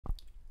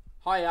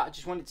Hi, I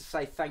just wanted to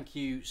say thank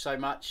you so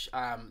much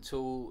to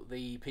all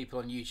the people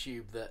on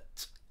YouTube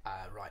that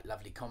write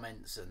lovely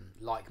comments and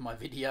like my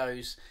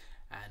videos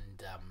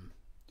and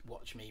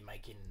watch me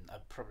making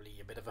probably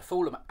a bit of a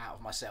fool out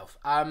of myself.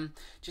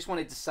 Just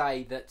wanted to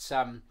say that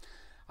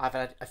I've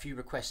had a few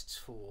requests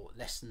for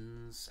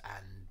lessons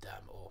and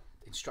or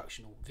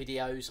instructional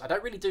videos. I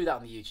don't really do that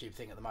on the YouTube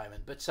thing at the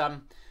moment, but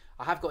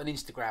I have got an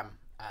Instagram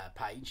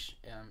page.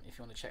 If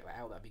you want to check that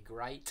out, that'd be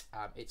great.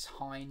 It's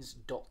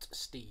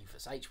Hynes.Steve.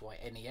 That's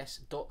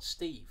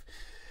Hynes.Steve.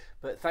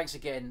 But thanks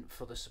again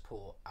for the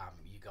support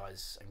you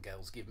guys and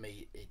girls give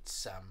me.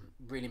 It's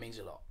really means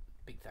a lot.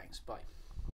 Big thanks. Bye.